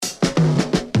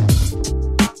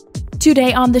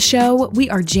Today on the show, we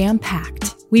are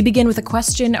jam-packed. We begin with a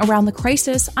question around the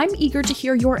crisis I'm eager to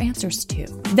hear your answers to.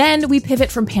 Then we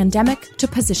pivot from pandemic to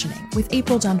positioning with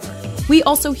April Dunford. We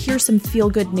also hear some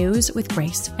feel-good news with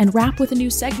Grace and wrap with a new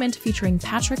segment featuring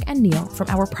Patrick and Neil from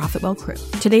our ProfitWell crew.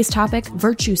 Today's topic,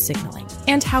 virtue signaling,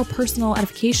 and how personal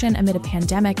edification amid a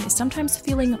pandemic is sometimes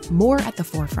feeling more at the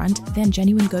forefront than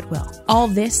genuine goodwill. All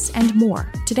this and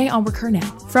more today on Recur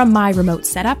Now. From my remote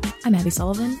setup, I'm Abby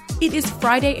Sullivan. It is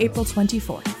Friday, April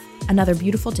 24th. Another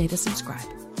beautiful day to subscribe.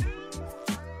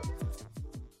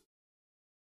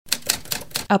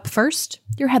 Up first,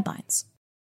 your headlines.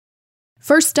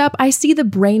 First up, I see the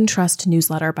Brain Trust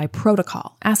newsletter by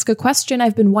Protocol ask a question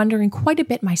I've been wondering quite a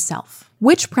bit myself.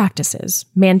 Which practices,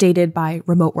 mandated by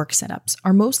remote work setups,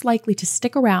 are most likely to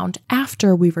stick around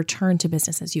after we return to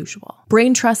business as usual?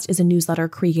 Brain Trust is a newsletter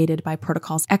created by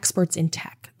Protocol's experts in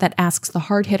tech that asks the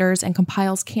hard hitters and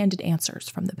compiles candid answers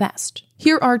from the best.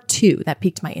 Here are two that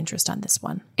piqued my interest on this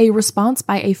one. A response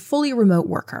by a fully remote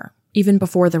worker, even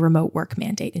before the remote work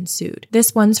mandate ensued.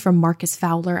 This one's from Marcus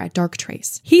Fowler at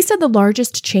Darktrace. He said the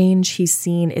largest change he's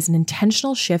seen is an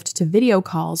intentional shift to video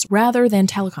calls rather than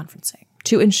teleconferencing,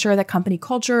 to ensure that company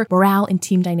culture, morale, and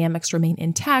team dynamics remain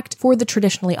intact for the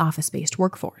traditionally office-based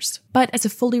workforce. But as a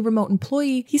fully remote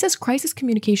employee, he says crisis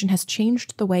communication has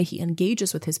changed the way he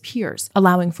engages with his peers,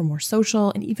 allowing for more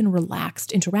social and even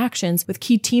relaxed interactions with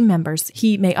key team members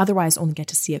he may otherwise only get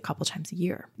to see a couple times a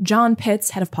year. John Pitts,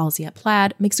 head of policy at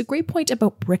Plaid, makes a great point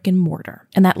about brick and mortar,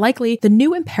 and that likely the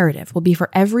new imperative will be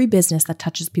for every business that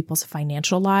touches people's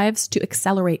financial lives to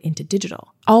accelerate into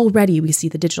digital. Already, we see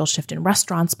the digital shift in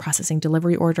restaurants processing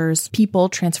delivery orders, people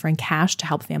transferring cash to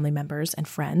help family members and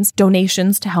friends,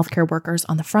 donations to healthcare workers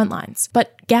on the front lines.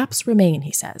 But gaps remain,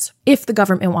 he says. If the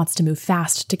government wants to move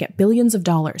fast to get billions of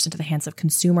dollars into the hands of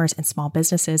consumers and small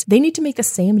businesses, they need to make the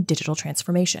same digital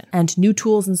transformation. And new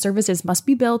tools and services must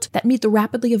be built that meet the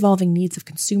rapidly evolving needs of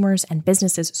consumers and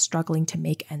businesses struggling to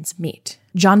make ends meet.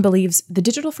 John believes the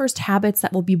digital-first habits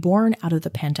that will be born out of the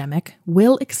pandemic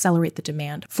will accelerate the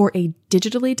demand for a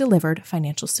digitally delivered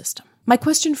financial system. My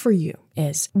question for you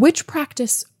is, which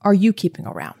practice are you keeping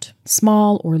around?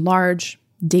 Small or large?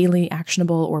 Daily,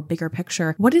 actionable, or bigger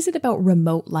picture? What is it about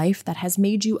remote life that has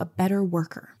made you a better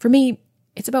worker? For me,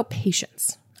 it's about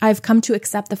patience. I've come to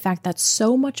accept the fact that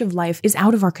so much of life is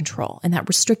out of our control and that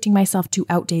restricting myself to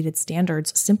outdated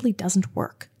standards simply doesn't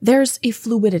work. There's a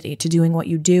fluidity to doing what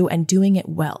you do and doing it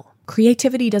well.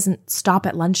 Creativity doesn't stop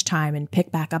at lunchtime and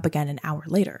pick back up again an hour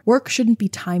later. Work shouldn't be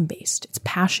time-based, it's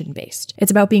passion-based.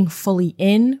 It's about being fully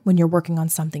in when you're working on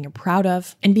something you're proud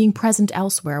of and being present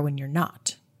elsewhere when you're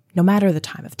not, no matter the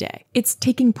time of day. It's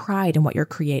taking pride in what you're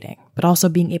creating, but also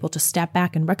being able to step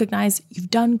back and recognize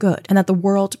you've done good and that the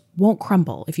world won't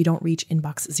crumble if you don't reach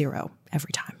inbox 0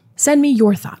 every time. Send me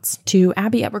your thoughts to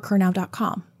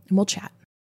abby@recurnow.com and we'll chat.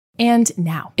 And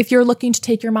now, if you're looking to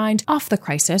take your mind off the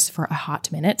crisis for a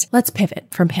hot minute, let's pivot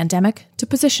from pandemic to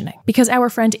positioning. Because our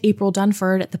friend April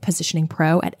Dunford, the positioning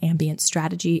pro at Ambient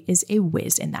Strategy, is a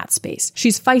whiz in that space.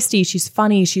 She's feisty, she's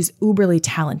funny, she's uberly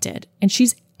talented, and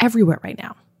she's everywhere right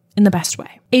now. In the best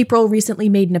way. April recently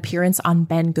made an appearance on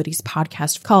Ben Goody's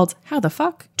podcast called How the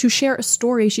Fuck? To share a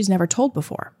story she's never told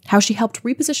before. How she helped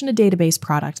reposition a database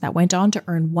product that went on to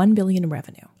earn $1 billion in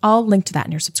revenue. I'll link to that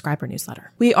in your subscriber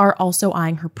newsletter. We are also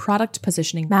eyeing her product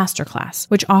positioning masterclass,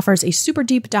 which offers a super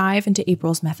deep dive into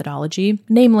April's methodology,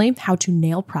 namely how to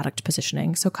nail product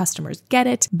positioning so customers get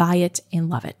it, buy it, and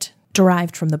love it.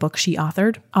 Derived from the book she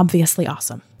authored, obviously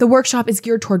awesome. The workshop is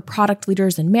geared toward product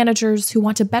leaders and managers who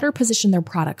want to better position their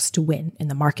products to win in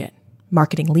the market.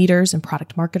 Marketing leaders and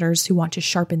product marketers who want to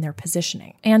sharpen their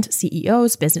positioning, and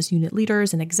CEOs, business unit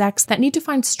leaders, and execs that need to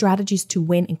find strategies to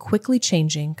win in quickly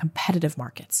changing competitive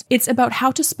markets. It's about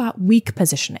how to spot weak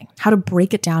positioning, how to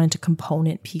break it down into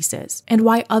component pieces, and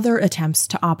why other attempts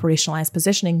to operationalize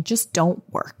positioning just don't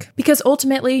work. Because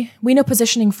ultimately, we know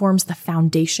positioning forms the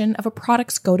foundation of a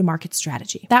product's go-to-market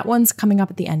strategy. That one's coming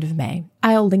up at the end of May.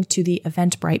 I'll link to the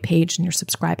Eventbrite page in your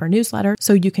subscriber newsletter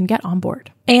so you can get on board.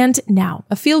 And now,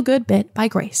 a feel-good bit by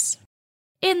Grace.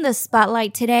 In the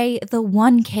spotlight today, the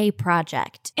 1K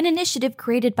Project, an initiative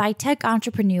created by tech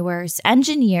entrepreneurs,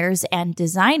 engineers, and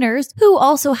designers who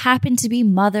also happen to be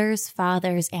mothers,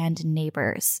 fathers, and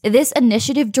neighbors. This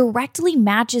initiative directly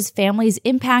matches families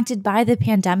impacted by the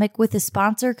pandemic with a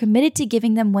sponsor committed to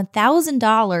giving them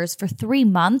 $1,000 for 3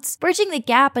 months, bridging the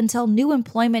gap until new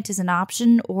employment is an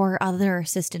option or other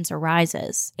assistance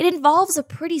arises. It involves a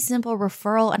pretty simple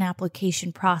referral and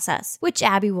application process, which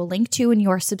Abby will link to in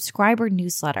your subscriber newsletter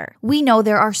newsletter. We know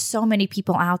there are so many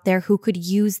people out there who could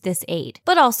use this aid,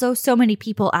 but also so many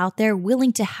people out there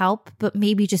willing to help, but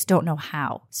maybe just don't know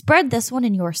how. Spread this one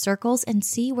in your circles and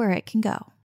see where it can go.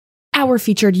 Our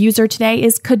featured user today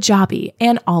is Kajabi,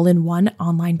 an all-in-one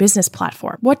online business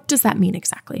platform. What does that mean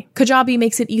exactly? Kajabi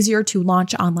makes it easier to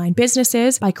launch online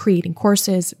businesses by creating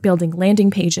courses, building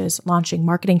landing pages, launching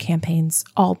marketing campaigns,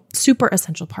 all super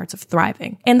essential parts of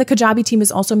thriving. And the Kajabi team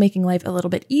is also making life a little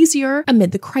bit easier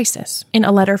amid the crisis. In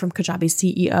a letter from Kajabi's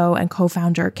CEO and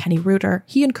co-founder Kenny Reuter,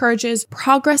 he encourages,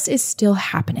 progress is still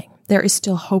happening. There is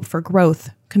still hope for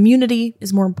growth. Community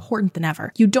is more important than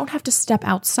ever. You don't have to step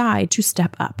outside to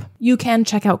step up. You can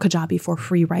check out Kajabi for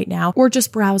free right now, or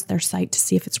just browse their site to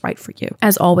see if it's right for you.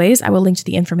 As always, I will link to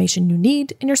the information you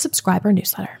need in your subscriber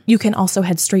newsletter. You can also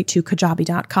head straight to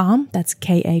kajabi.com, that's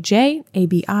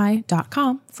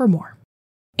Kajabi.com, for more.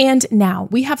 And now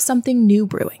we have something new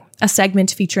brewing. A segment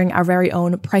featuring our very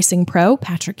own pricing pro,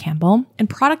 Patrick Campbell, and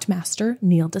product master,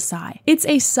 Neil Desai. It's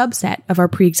a subset of our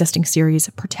pre-existing series,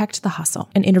 Protect the Hustle,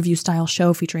 an interview-style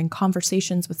show featuring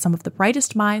conversations with some of the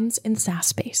brightest minds in the SaaS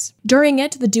space. During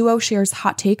it, the duo shares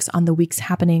hot takes on the week's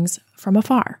happenings from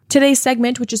afar. Today's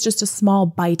segment, which is just a small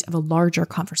bite of a larger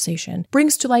conversation,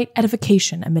 brings to light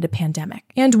edification amid a pandemic,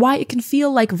 and why it can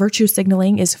feel like virtue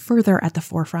signaling is further at the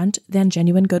forefront than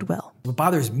genuine goodwill. What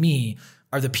bothers me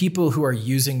are the people who are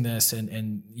using this,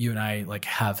 and you and I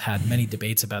have had many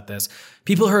debates about this,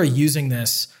 people who are using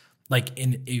this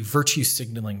in a virtue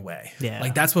signaling way. Yeah.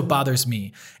 That's what bothers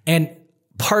me. And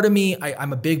part of me,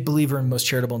 I'm a big believer in most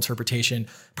charitable interpretation.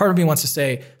 Part of me wants to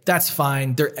say, that's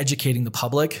fine. They're educating the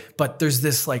public, but there's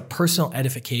this personal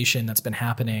edification that's been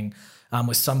happening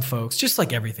with some folks, just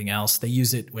like everything else. They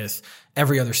use it with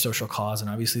every other social cause. And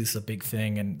obviously this is a big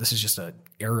thing. And this is just an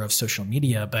era of social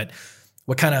media, but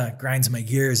what kind of grinds my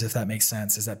gears, if that makes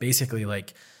sense, is that basically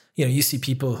you see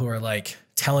people who are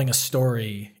telling a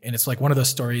story, and it's one of those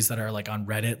stories that are on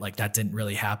Reddit, that didn't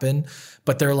really happen,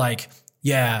 but they're went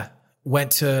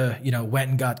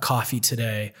and got coffee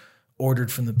today,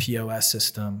 ordered from the POS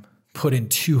system, put in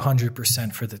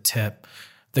 200% for the tip.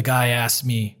 The guy asked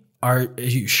me, are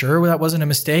you sure that wasn't a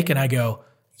mistake? And I go,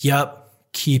 yep,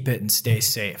 keep it and stay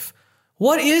safe.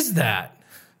 What is that?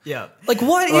 Yeah.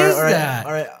 What is that?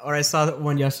 Or I saw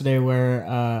one yesterday where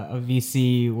a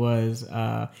VC was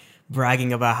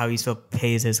bragging about how he still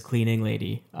pays his cleaning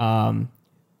lady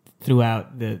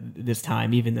throughout this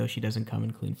time, even though she doesn't come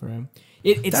and clean for him.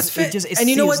 It's fantastic.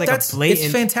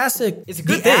 It's a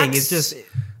good thing. It's just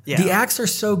the acts are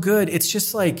so good. It's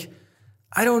just I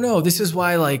don't know. This is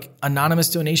why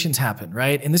anonymous donations happen,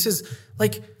 right? And this is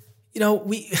I don't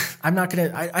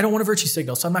want to virtue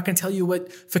signal, so I'm not going to tell you what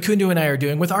Facundo and I are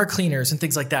doing with our cleaners and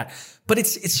things like that. But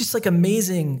it's just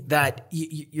amazing that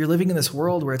you're living in this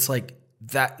world where it's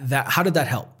that. How did that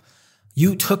help?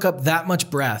 You took up that much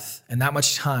breath and that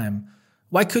much time.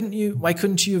 Why couldn't you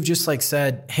have just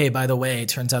said, hey, by the way, it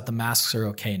turns out the masks are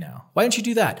okay now? Why didn't you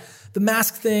do that? The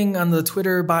mask thing on the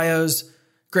Twitter bios,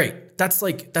 great. That's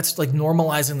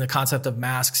normalizing the concept of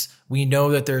masks. We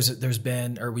know that there's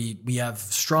been, or we have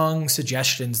strong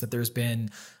suggestions that there's been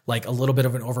a little bit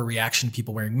of an overreaction to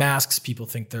people wearing masks. People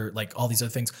think they're all these other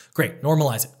things. Great.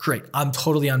 Normalize it. Great. I'm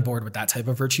totally on board with that type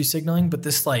of virtue signaling. But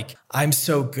this I'm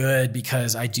so good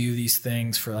because I do these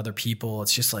things for other people.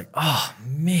 It's just oh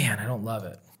man, I don't love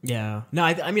it. Yeah. No,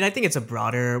 I think it's a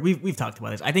broader, we've talked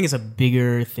about this. I think it's a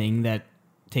bigger thing that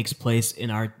takes place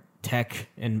in our tech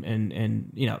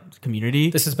and community.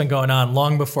 This has been going on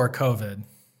long before COVID.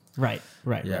 Right.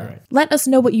 Let us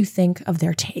know what you think of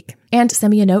their take. And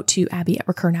send me a note to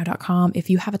abby@recurnow.com if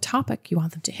you have a topic you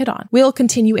want them to hit on. We'll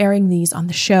continue airing these on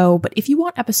the show, but if you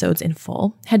want episodes in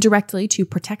full, head directly to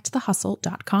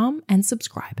protectthehustle.com and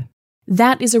subscribe.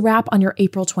 That is a wrap on your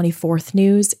April 24th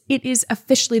news. It is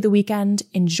officially the weekend.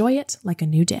 Enjoy it like a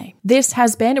new day. This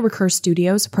has been a Recur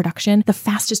Studios production, the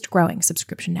fastest growing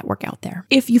subscription network out there.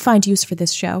 If you find use for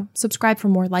this show, subscribe for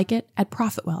more like it at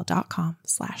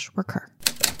profitwell.com/recur.